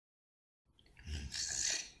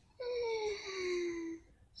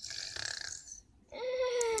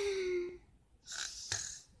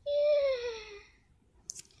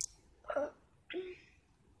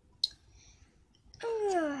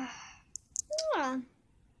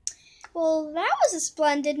Well, that was a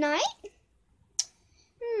splendid night.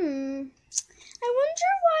 I wonder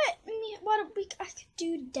what I could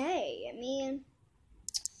do today.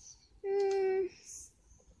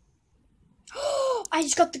 I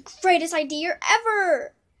just got the greatest idea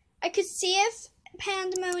ever. I could see if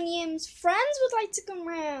Pandemonium's friends would like to come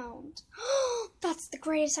around. That's the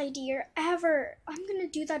greatest idea ever. I'm gonna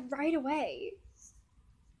do that right away.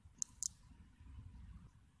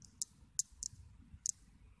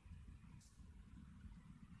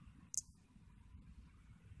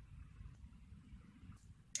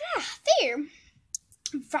 There.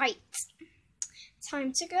 Right.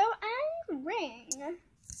 Time to go and ring.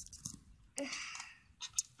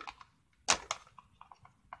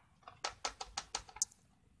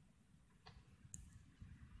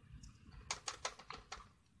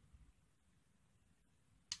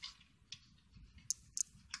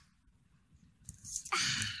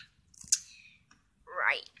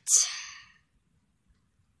 Right.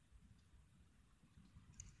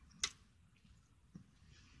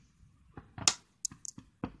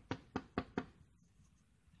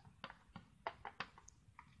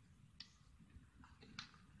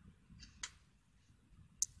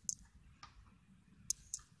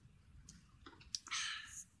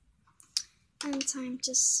 And time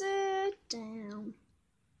to sit down.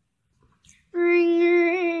 Ring,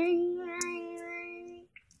 ring, ring, ring.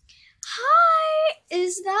 Hi,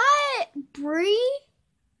 is that Bree?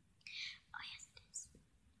 Oh, yes, it is.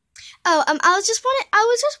 Oh, I was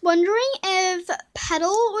just wondering if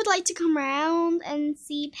Petal would like to come around and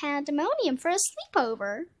see Pandemonium for a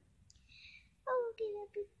sleepover.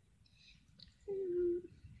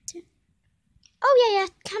 Oh, yeah,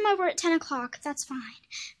 come over at 10 o'clock. That's fine.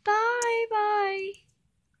 Bye.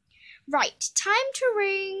 Right, time to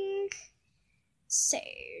ring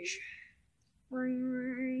Sage.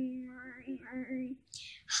 Ring.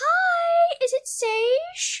 Hi, is it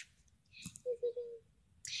Sage?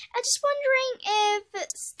 I'm just wondering if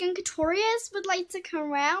Skunkatorius would like to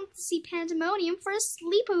come around to see Pandemonium for a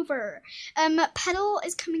sleepover. Petal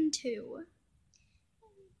is coming too.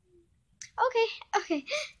 Okay.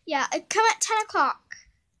 Yeah, come at 10 o'clock.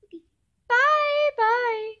 Okay.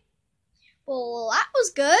 Bye. Well, that was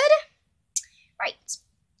good. Right.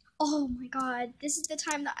 Oh my god, this is the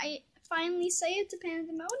time that I finally say it to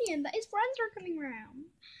Pandemonium that his friends are coming around.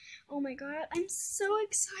 Oh my god, I'm so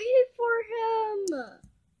excited for him.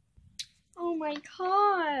 Oh my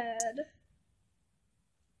god.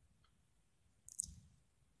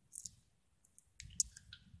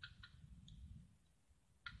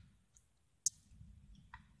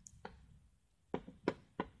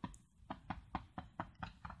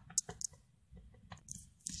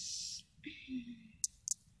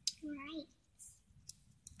 Right.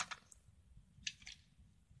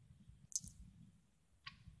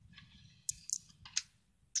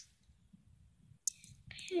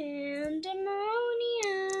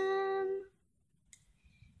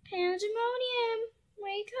 Pandemonium,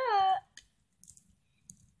 wake up.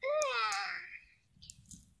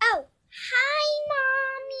 Oh, hi,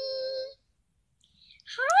 Mommy.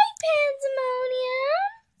 Hi, Pandemonium.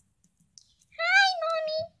 Hi,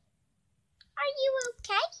 Mommy. Are you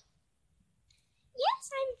okay? Yes,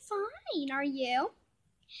 I'm fine. Are you?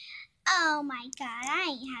 Oh my god,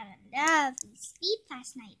 I had a lovely sleep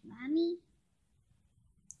last night, Mommy.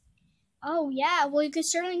 Oh yeah, well you're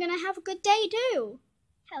certainly gonna have a good day too.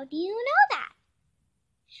 How do you know that?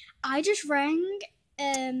 I just rang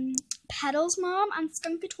Petal's mom and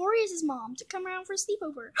Skunkatorius' mom to come around for a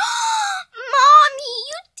sleepover. Mommy,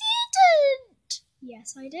 you didn't!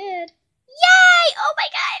 Yes, I did. Yay! Oh my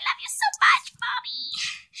god, I love you so much, Mommy.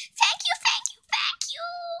 Thank you.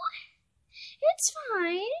 It's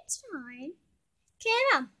fine. Come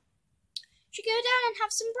on. Should we go down and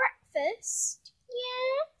have some breakfast?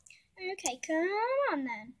 Yeah? Okay, come on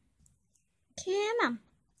then. Come on.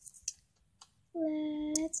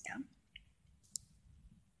 Let's go.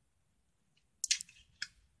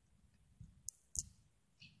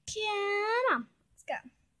 Come on. Let's go.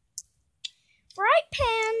 Right,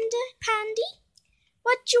 Pandy?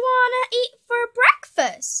 What do you want to eat for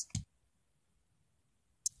breakfast?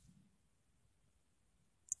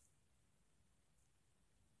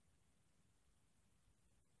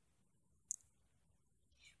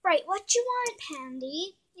 Right, what do you want,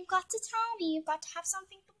 Pandy? You've got to tell me. You've got to have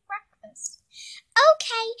something for breakfast.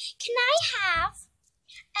 Okay, can I have...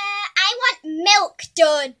 I want milk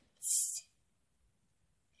duds.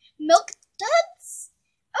 Milk duds?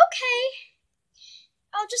 Okay.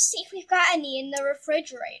 I'll just see if we've got any in the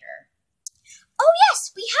refrigerator. Oh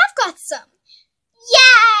yes, we have got some.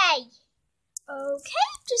 Yay! Okay,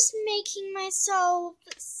 just making myself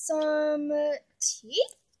some tea.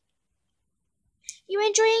 You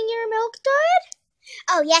enjoying your milk, Dad?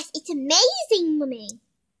 Oh yes, it's amazing, Mummy.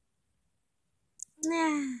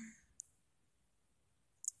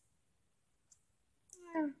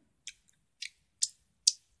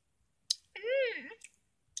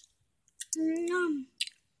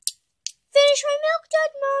 Finish my milk,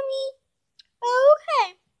 Dad, Mommy.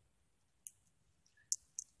 Okay.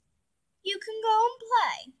 You can go and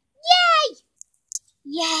play.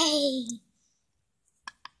 Yay!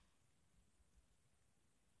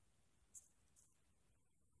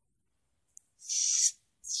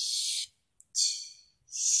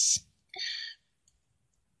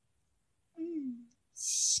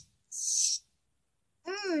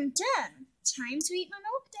 Done. Time to eat my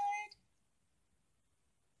milk, Dad.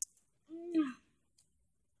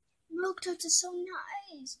 Milk toast is so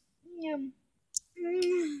nice.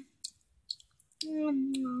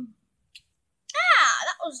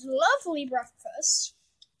 That was lovely breakfast.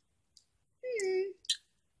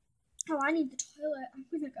 Oh, I need the toilet. I'm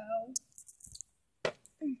gonna go.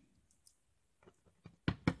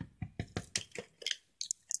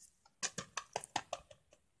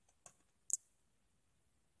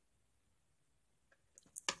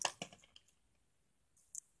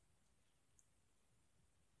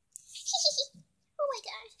 Oh my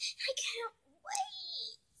gosh, I can't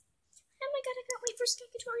wait. Oh my god, I can't wait for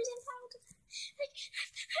Skunkatories and Paddle to...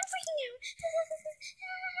 I'm freaking out.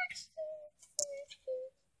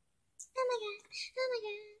 Oh my god, oh my god, oh my god, oh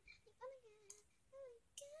my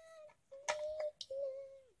god.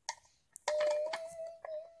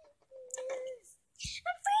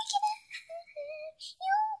 I'm freaking out.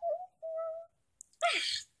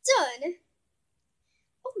 Done.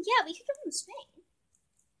 Oh yeah, we could go on the swing.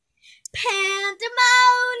 Pandemonium!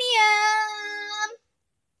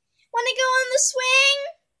 Wanna go on the swing?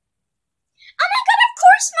 Oh my god, of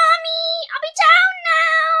course, Mommy! I'll be down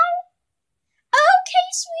now! Okay,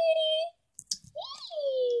 sweetie.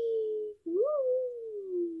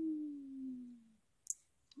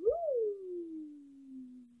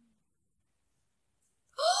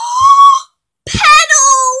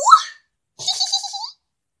 Pedal!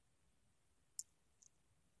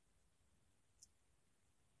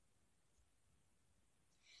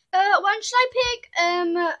 When should I pick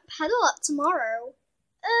Pedal up tomorrow?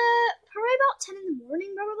 Probably about 10 in the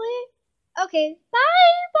morning, probably. Okay,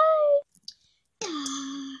 bye.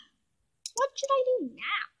 What should I do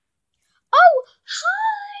now? Oh,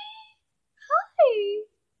 hi.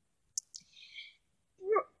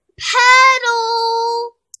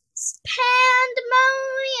 Pedal!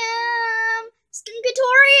 Pandemonium!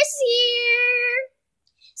 Skunkatoris here!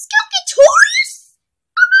 Skunkatoris!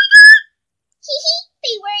 Oh my god!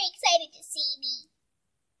 They were excited to see me.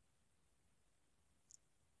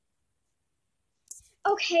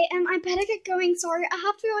 Okay, I better get going. Sorry, I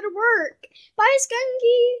have to go to work. Bye,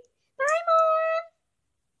 Skunky. Bye,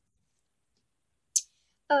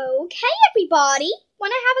 Mom. Okay, everybody.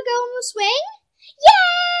 Wanna have a go on the swing?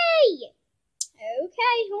 Yay!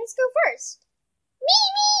 Okay, who wants to go first? Me!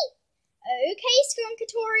 Okay,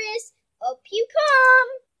 Skunkatorius, up you come.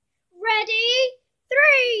 Ready?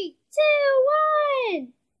 3, 2,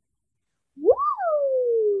 1. Woo!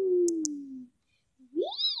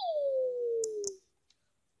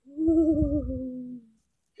 Woo!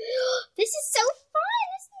 This is so fun,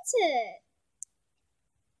 isn't it?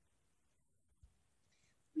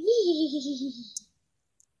 Wee!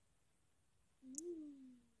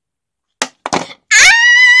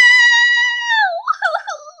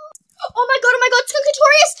 Oh my god,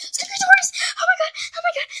 Skunkatoris! Oh my god!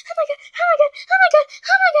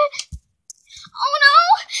 Oh no!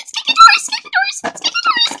 Skunkatoris!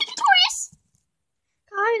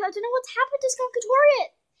 Guys, I don't know what's happened to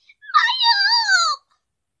Skunkatoris.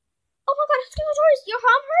 Oh my god, Skunkatoris, your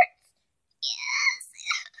arm hurts? Yes.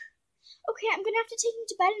 Okay, I'm gonna have to take him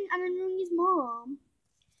to bed and then ring his mom.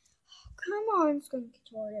 Come on,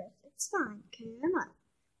 Skunkatoris. It's fine. Come on.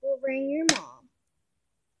 We'll ring your mom.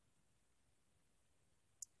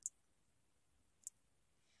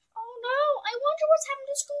 Oh no, I wonder what's happened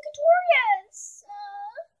to Skunkatoris.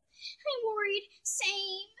 I'm worried.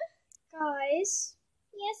 Same. Guys.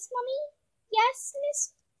 Yes, Mommy? Yes,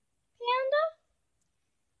 Miss Panda?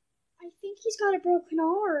 I think he's got a broken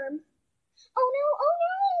arm. Oh no!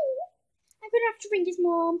 I'm gonna have to ring his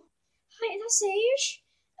mom. Hi, is that Sage?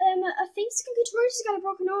 I think Skunkatoris has got a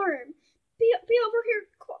broken arm. Be over here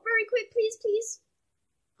very quick, please.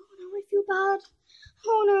 Oh no, I feel bad.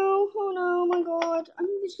 Oh no, oh my god. I'm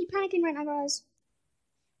literally panicking right now, guys.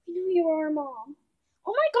 I know you are, Mom.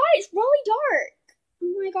 Oh my god, it's really dark.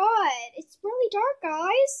 Oh my god, it's really dark,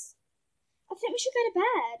 guys. I think we should go to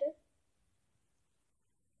bed.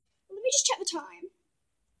 Let me just check the time.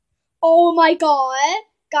 Oh my god,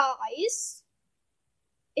 guys.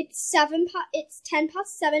 It's 10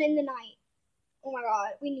 past 7 in the night. Oh my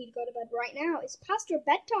god, we need to go to bed right now. It's past your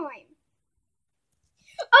bedtime.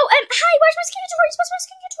 Oh, hi, where's my Skingatorius? Where's my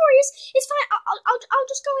Skingatorius? It's fine. I'll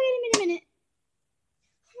just go in a minute.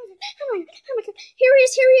 Oh my god. Here he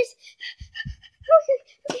is.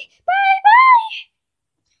 Okay. Bye.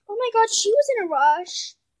 Oh my god, she was in a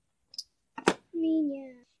rush. I mean,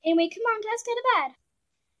 yeah. Anyway, come on, let's go to bed.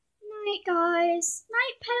 Night, guys.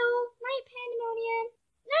 Night, Petal. Night, Pandemonium.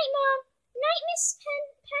 Night, Mom. Night, Miss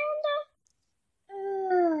Panda.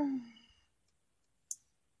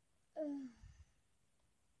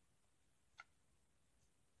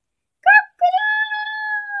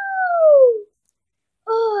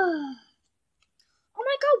 Oh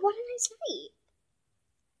my god, what a nice night.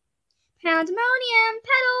 Pandemonium,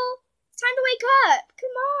 Petal. It's time to wake up.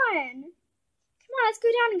 Come on, let's go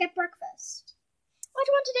down and get breakfast. What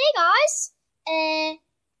do you want today, guys?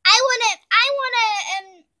 I want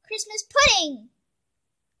a Christmas pudding.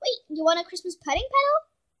 Wait, you want a Christmas pudding, Petal?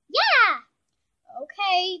 Yeah.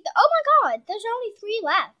 Okay. Oh my god, there's only 3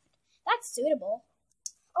 left. That's suitable.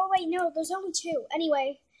 Oh wait, no, there's only 2.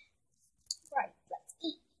 Anyway. Right, let's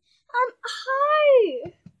eat.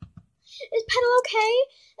 Hi. Is Petal okay?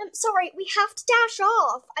 Sorry, we have to dash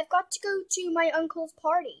off. I've got to go to my uncle's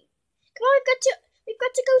party. Come on, we've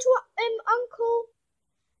got to go to Uncle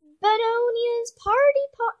Benonia's party.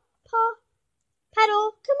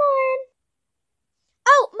 Petal, come on.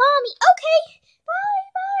 Oh, Mommy, okay.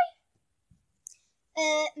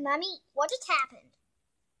 Bye. Mommy, what just happened?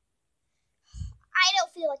 I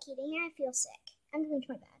don't feel like eating. I feel sick. I'm going to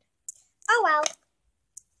my bed. Oh, well.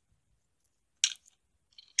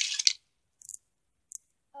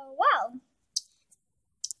 Oh, well.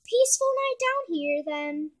 Peaceful night down here,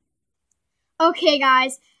 then. Okay,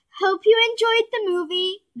 guys. Hope you enjoyed the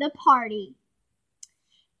movie, The Party.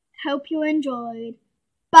 Hope you enjoyed.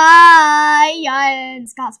 Bye,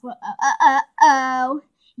 Jens Gospel.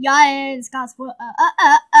 Jens Gospel.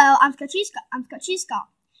 I'm Scott Cheese.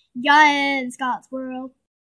 Jens God's World.